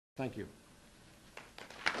Thank you.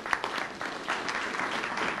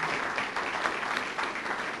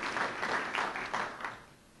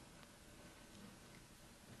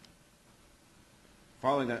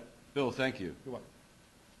 Following that, Bill, thank you. You're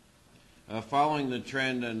welcome. Following the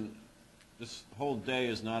trend, and this whole day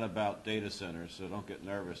is not about data centers, so don't get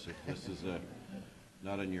nervous if this is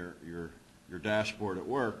not on your dashboard at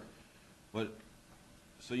work. But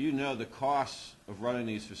so you know the cost of running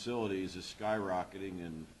these facilities is skyrocketing,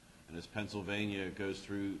 and as Pennsylvania goes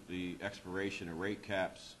through the expiration of rate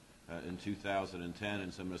caps in 2010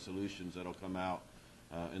 and some of the solutions that will come out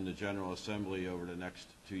in the General Assembly over the next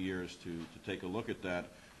 2 years to take a look at that.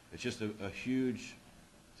 It's just a huge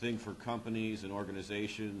thing for companies and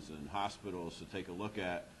organizations and hospitals to take a look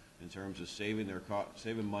at in terms of saving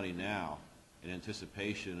money now in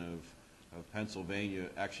anticipation of Pennsylvania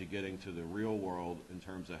actually getting to the real world in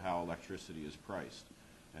terms of how electricity is priced.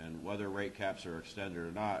 And whether rate caps are extended or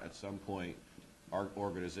not, at some point our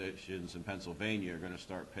organizations in Pennsylvania are going to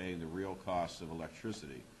start paying the real costs of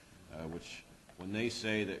electricity, which when they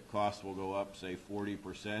say that costs will go up, say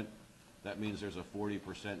 40%, that means there's a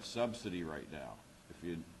 40% subsidy right now, if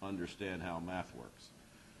you understand how math works.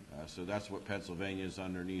 So that's what Pennsylvania is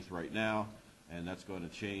underneath right now, and that's going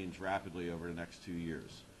to change rapidly over the next 2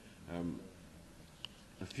 years.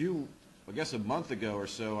 I guess a month ago or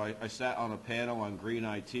so, I sat on a panel on green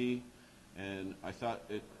IT, and I thought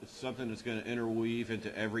it's something that's going to interweave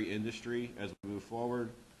into every industry as we move forward.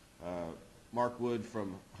 Mark Wood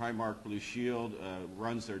from Highmark Blue Shield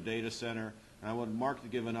runs their data center, and I want Mark to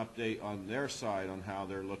give an update on their side on how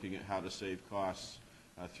they're looking at how to save costs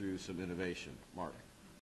through some innovation. Mark.